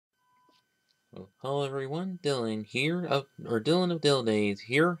Well, hello everyone, Dylan here, Dylan of Dill Days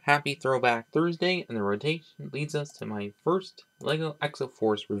here. Happy Throwback Thursday, and the rotation leads us to my first LEGO Exo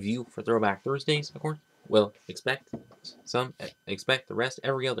Force review for Throwback Thursdays, of course. Well, expect the rest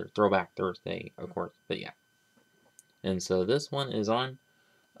every other Throwback Thursday, of course, but yeah. And so this one is on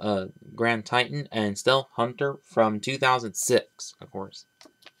Grand Titan and Stealth Hunter from 2006, of course.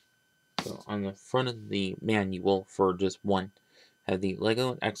 So on the front of the manual for just one, have the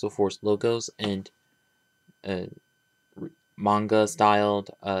LEGO Exo Force logos and manga styled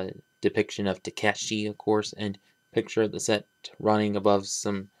depiction of Takeshi, of course, and picture of the set running above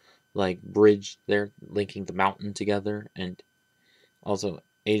some like bridge there linking the mountain together, and also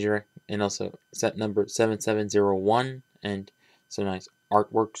Asia, and also set number 7701, and some nice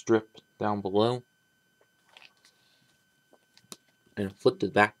artwork strip down below. And flip to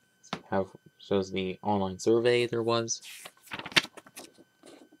the back, how shows the online survey there was,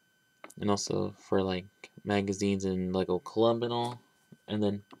 and also for like magazines and Lego Club and all, and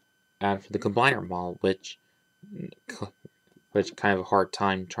then add for the combiner model, which kind of a hard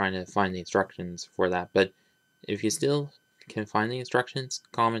time trying to find the instructions for that. But if you still can find the instructions,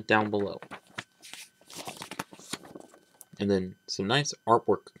 comment down below. And then some nice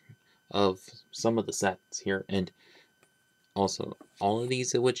artwork of some of the sets here, and also all of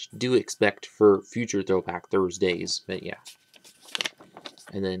these which do expect for future Throwback Thursdays. But yeah,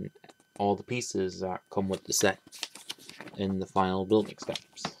 and then all the pieces that come with the set and the final building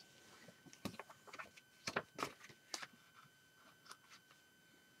steps.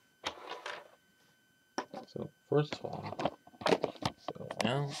 So first of all, so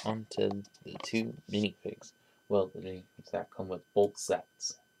now onto the two minifigs. Well, the minifigs that come with both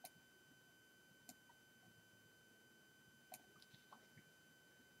sets.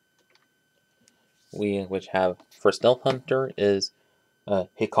 Which have for Stealth Hunter is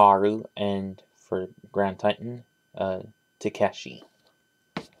Hikaru, and for Grand Titan, Takeshi.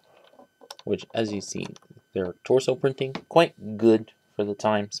 Which, as you see, their torso printing quite good for the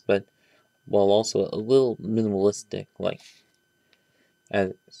times, but while also a little minimalistic,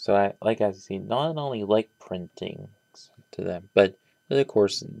 as you see, not only like printings to them, but of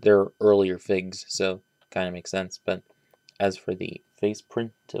course they're earlier figs, so kind of makes sense. But as for the face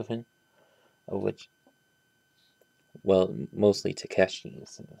print of him, of which, well, mostly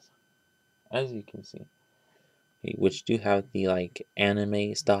Takeshi's, as you can see, which do have the like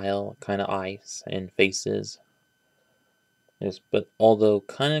anime style kind of eyes and faces. Yes, but although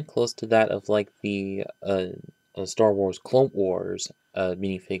kind of close to that of like the Star Wars Clone Wars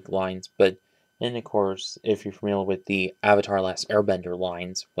minifig lines, but then of course if you're familiar with the Avatar Last Airbender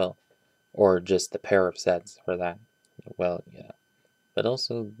lines, well, or just the pair of sets for that, well, yeah. But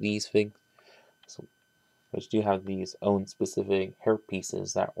also these figs, which do have these own specific hair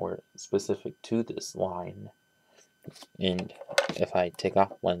pieces that were specific to this line. And if I take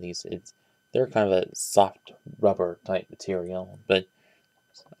off one of these, they're kind of a soft rubber type material, but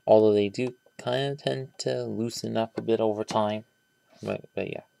although they do kind of tend to loosen up a bit over time, but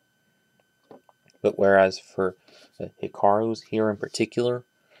yeah. But whereas for Hikaru's here in particular,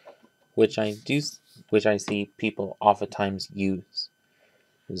 which I see people oftentimes use,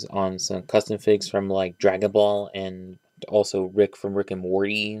 is on some custom figs from like Dragon Ball and also Rick from Rick and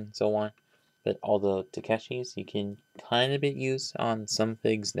Morty and so on. But although Takeshi's you can kind of use on some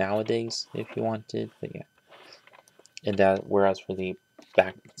figs nowadays if you wanted, but yeah. And whereas for the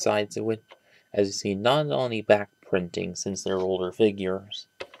back sides of it, as you see, not only back printing since they're older figures,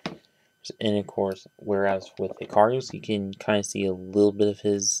 and of course, whereas with Hikaru's, you can kind of see a little bit of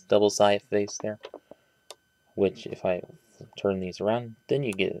his double-sided face there, which if I turn these around, then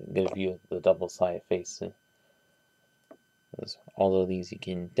you get a good view of the double-sided face. Although these you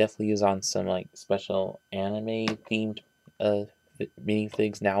can definitely use on some like special anime themed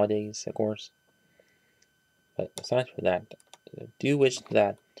minifigs nowadays, of course. But aside from that, I do wish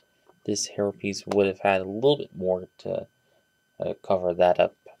that this hairpiece would have had a little bit more to cover that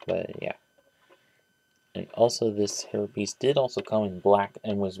up, but yeah. And also this hairpiece did also come in black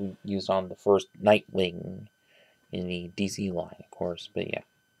and was used on the first Nightwing in the DC line, of course, but yeah.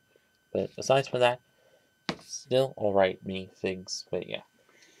 But aside from that, still alright minifigs, but yeah.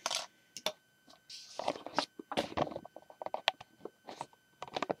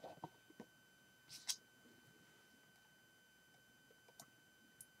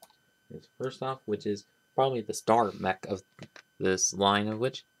 First off, which is probably the star mech of this line, of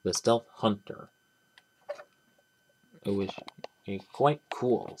which the Stealth Hunter, which a quite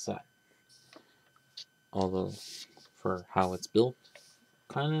cool set. Although for how it's built,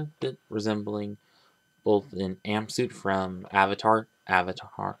 kind of bit resembling both an amp suit from Avatar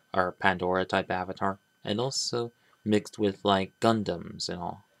avatar or Pandora type avatar, and also mixed with like Gundams and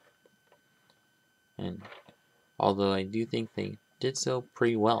all. And although I do think they did so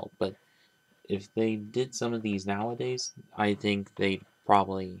pretty well, but if they did some of these nowadays, I think they'd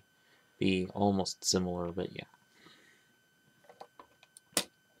probably be almost similar. But yeah,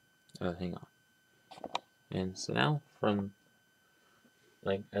 hang on. And so now from,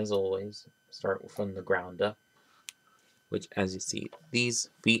 like as always, start from the ground up, which as you see, these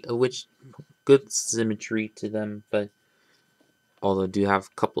feet, which good symmetry to them, but although do have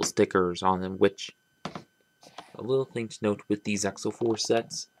a couple stickers on them, which a little thing to note with these Exo Force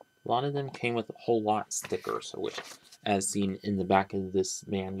sets, a lot of them came with a whole lot of stickers, which as seen in the back of this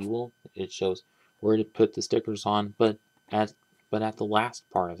manual, it shows where to put the stickers on, but at the last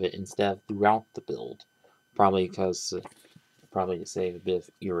part of it instead of throughout the build, probably because probably to save a bit of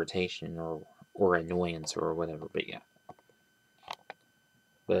irritation or annoyance or whatever. But yeah,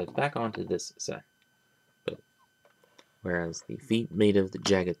 but back onto this set. But whereas the feet made of the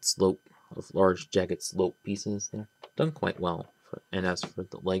jagged slope of large jagged slope pieces, they're done quite well. And as for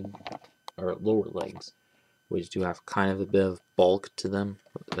the leg or lower legs, which do have kind of a bit of bulk to them,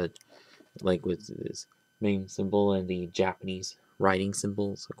 like with this main symbol and the Japanese writing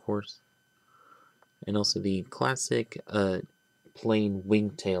symbols, of course, and also the classic plain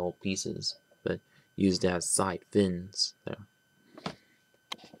wingtail pieces, but used as side fins there.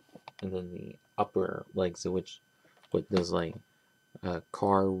 And then the upper legs, of which with those like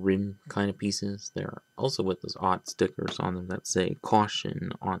car rim kind of pieces, they're also with those odd stickers on them that say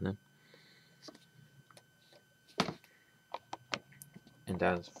caution on them. And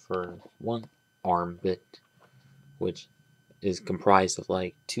as for one arm bit, which is comprised of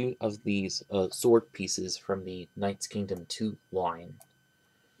like two of these sword pieces from the Knights Kingdom 2 line,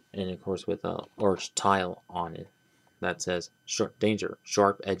 and of course with a large tile on it that says "Sharp Danger,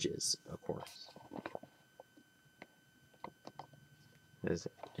 Sharp Edges," of course.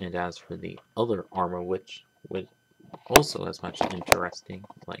 And as for the other armor, which also has much interesting,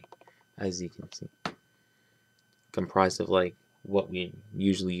 like as you can see, comprised of like what we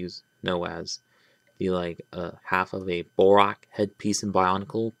usually know as the like half of a Borak headpiece and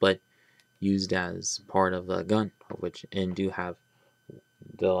Bionicle, but used as part of a gun, which and do have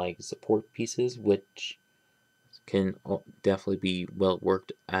the like support pieces, which can definitely be well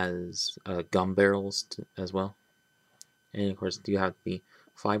worked as gun barrels as well. And of course, do have the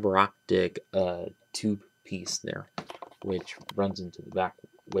fiber optic tube piece there, which runs into the back,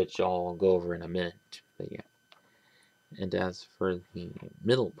 which I'll go over in a minute. But yeah. And as for the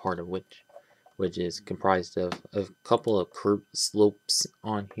middle part of which is comprised of a couple of curved slopes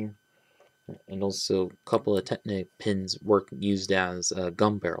on here, and also a couple of Technic pins used as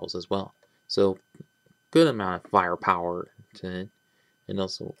gun barrels as well. So good amount of firepower to it, and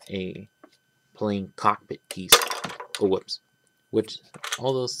also a plain cockpit piece. Oh, whoops. Which,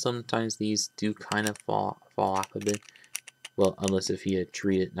 although sometimes these do kind of fall off a bit, well, unless if you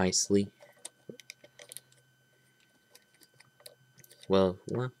treat it nicely. Well,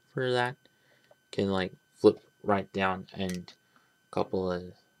 for that, can like flip right down and a couple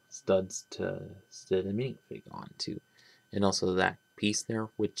of studs to sit a minifig onto, and also that piece there,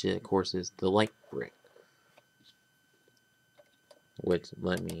 which of course is the light brick, which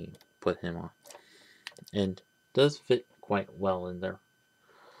let me put him on, and does fit quite well in there.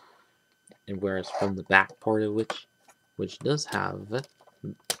 And whereas from the back part of which does have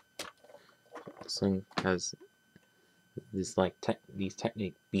some has this like these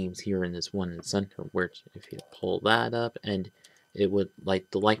Technic beams here in this one in the center, which if you pull that up and it would light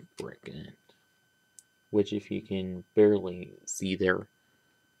the light brick in it, which if you can barely see there,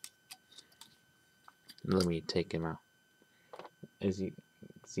 let me take him out. As you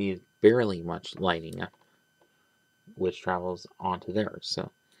see, it's barely much lighting up, which travels onto there.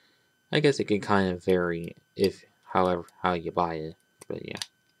 So I guess it can kind of vary if how you buy it, but yeah.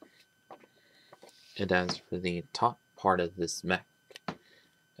 And as for the top part of this mech,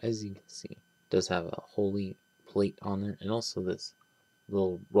 as you can see, it does have a holy plate on there, and also this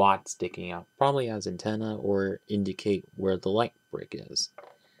little rod sticking out, probably as antenna or indicate where the light brick is.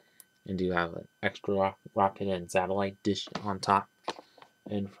 And do have an extra rocket and satellite dish on top,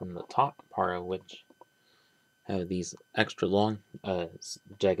 and from the top part of which have these extra long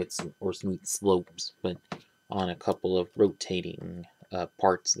jagged or smooth slopes, but on a couple of rotating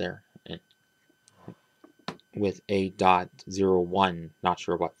parts there, and with A.01, not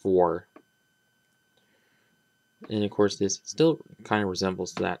sure what for. And of course, this still kind of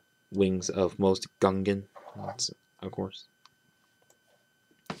resembles that wings of most Gungan, of course.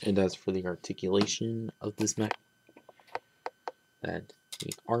 And as for the articulation of this mech, that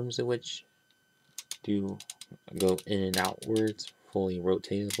the arms of which do go in and outwards, fully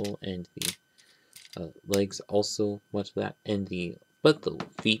rotatable, and the legs also much of that, and the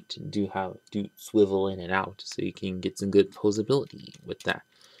feet do swivel in and out, so you can get some good posability with that.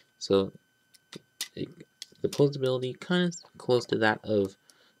 So the posability kind of close to that of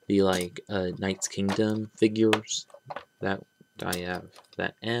the Knight's Kingdom figures that I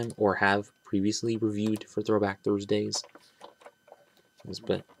have previously reviewed for Throwback Thursdays.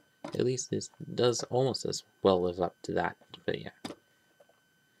 But at least this does almost as well live up to that. But yeah.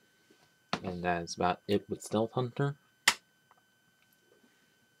 And that's about it with Stealth Hunter.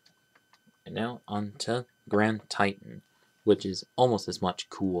 And now on to Grand Titan, which is almost as much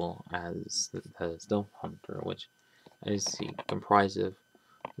cool as the Stealth Hunter, which I see comprised of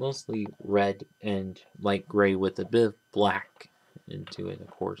mostly red and light gray with a bit of black into it, of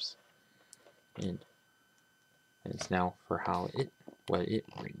course. And it's now for what it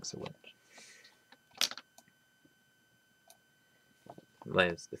brings with.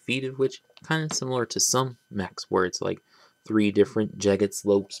 As the feet of which kind of similar to some mechs where it's like 3 different jagged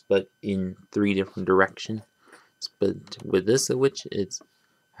slopes but in 3 different directions. But with this of which it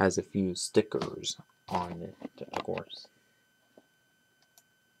has a few stickers on it, of course.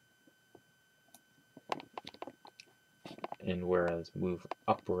 And whereas move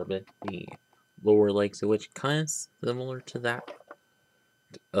upward a bit, the lower legs of which kind of similar to that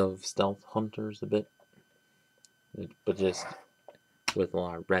of Stealth Hunters a bit, but just with a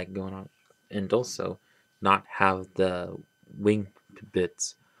lot of red going on, and also not have the wing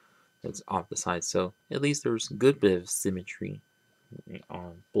bits that's off the side, so at least there's a good bit of symmetry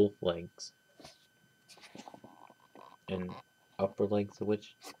on both legs, and upper legs of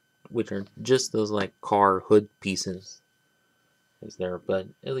which are just those like car hood pieces is there, but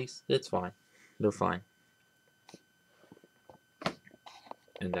at least it's fine. They're fine.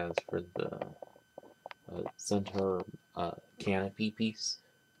 And as for the center canopy piece,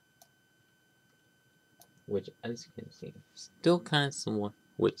 which as you can see, still kind of similar,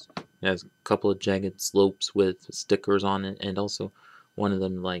 which has a couple of jagged slopes with stickers on it, and also one of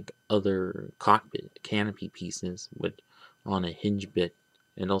them like other cockpit canopy pieces with on a hinge bit,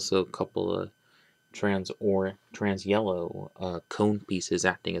 and also a couple of trans yellow cone pieces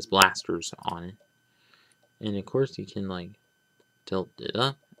acting as blasters on it. And of course you can like tilt it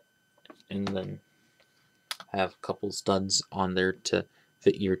up and then have a couple studs on there to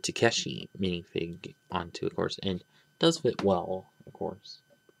fit your Takeshi minifig onto, of course, and it does fit well, of course.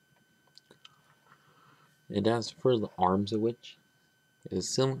 And as for the arms of which, is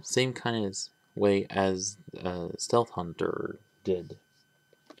same kind of way as Stealth Hunter did,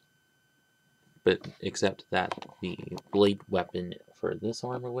 but except that the blade weapon for this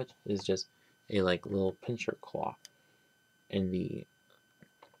arm of which is just a like little pincher claw, and the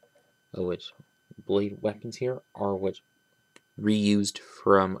which blade weapons here are which reused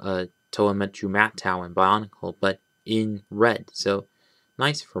from Toametsu Matau and Bionicle, but in red, so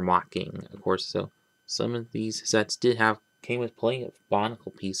nice for mocking, of course. So some of these sets came with plenty of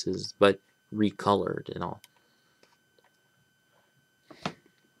Bionicle pieces, but recolored and all.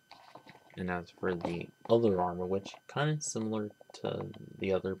 And as for the other armor, which kind of similar to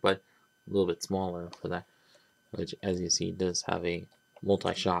the other, but a little bit smaller for that, which as you see does have a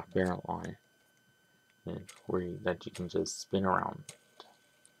multi-shot barrel on it, and that you can just spin around.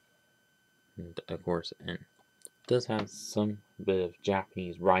 And of course, and it does have some bit of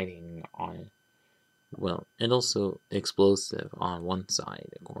Japanese writing on it. Well, and also explosive on one side,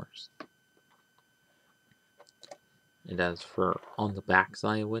 of course. And as for on the back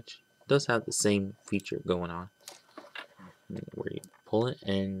side, which does have the same feature going on, where you pull it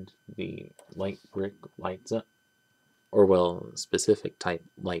and the light brick lights up, or well, specific type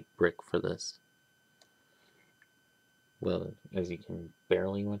light brick for this. Well, as you can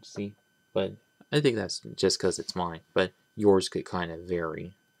barely much see, but I think that's just because it's mine, but yours could kind of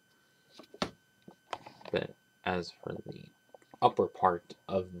vary. But as for the upper part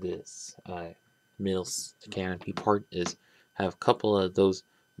of this middle canopy part is have a couple of those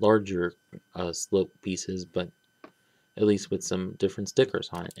larger slope pieces, but at least with some different stickers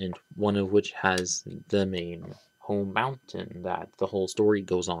on it, and one of which has the main home mountain that the whole story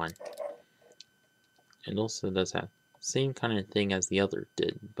goes on, and also does have same kind of thing as the other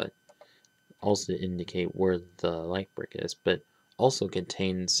did, but also indicate where the light brick is, but also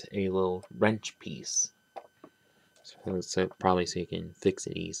contains a little wrench piece, so probably so you can fix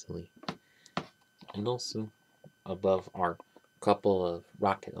it easily. And also above are a couple of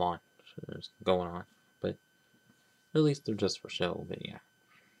rocket launchers going on, but at least they're just for show, but yeah.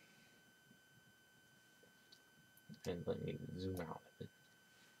 And let me zoom out a bit.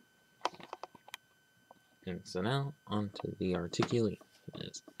 And so now onto the articulation,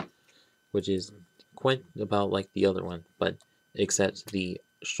 which is quite about like the other one, but except the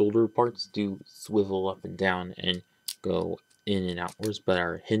shoulder parts do swivel up and down and go in and outwards, but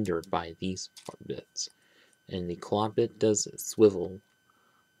are hindered by these bits. And the claw bit does swivel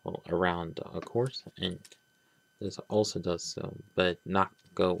around, of course, and this also does so, but not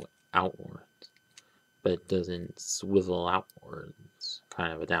go outwards. But doesn't swivel outwards,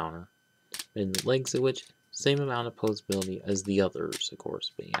 kind of a downer. And legs of which, same amount of posability as the others, of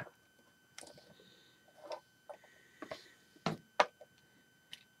course, but yeah.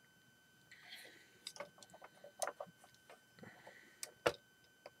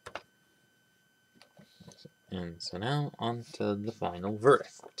 And so now on to the final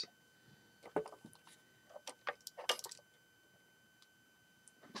verdict.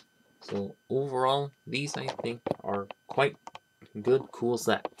 So overall, these I think are quite good, cool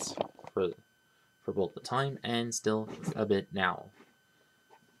sets for both the time and still a bit now.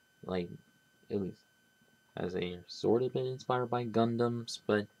 Like, at least as a sort of been inspired by Gundams,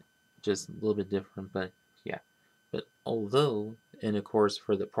 but just a little bit different, but yeah. But although, and of course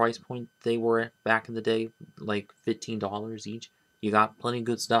for the price point they were back in the day, like $15 each, you got plenty of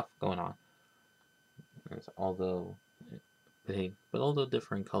good stuff going on. Although, although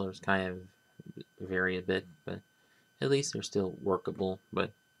different colors kind of vary a bit, but at least they're still workable.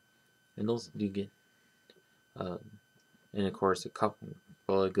 But and those do get, and of course a couple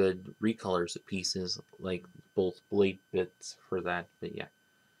of good recolors of pieces, like both blade bits for that. But yeah,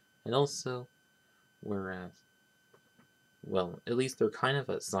 and also whereas, well, at least they're kind of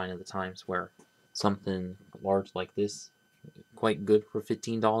a sign of the times where something large like this quite good for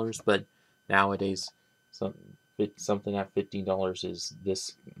 $15, but nowadays something at $15 is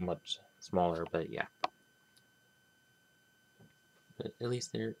this much smaller. But yeah, but at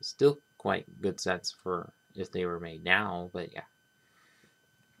least they're still quite good sets for if they were made now. But yeah,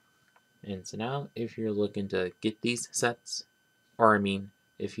 and so now if you're looking to get these sets, or I mean,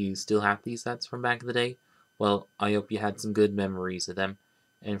 if you still have these sets from back in the day, well, I hope you had some good memories of them.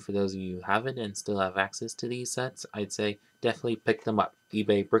 And for those of you who haven't and still have access to these sets, I'd say definitely pick them up.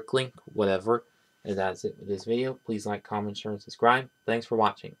 eBay, Bricklink, whatever. And that's it with this video. Please like, comment, share, and subscribe. Thanks for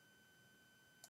watching.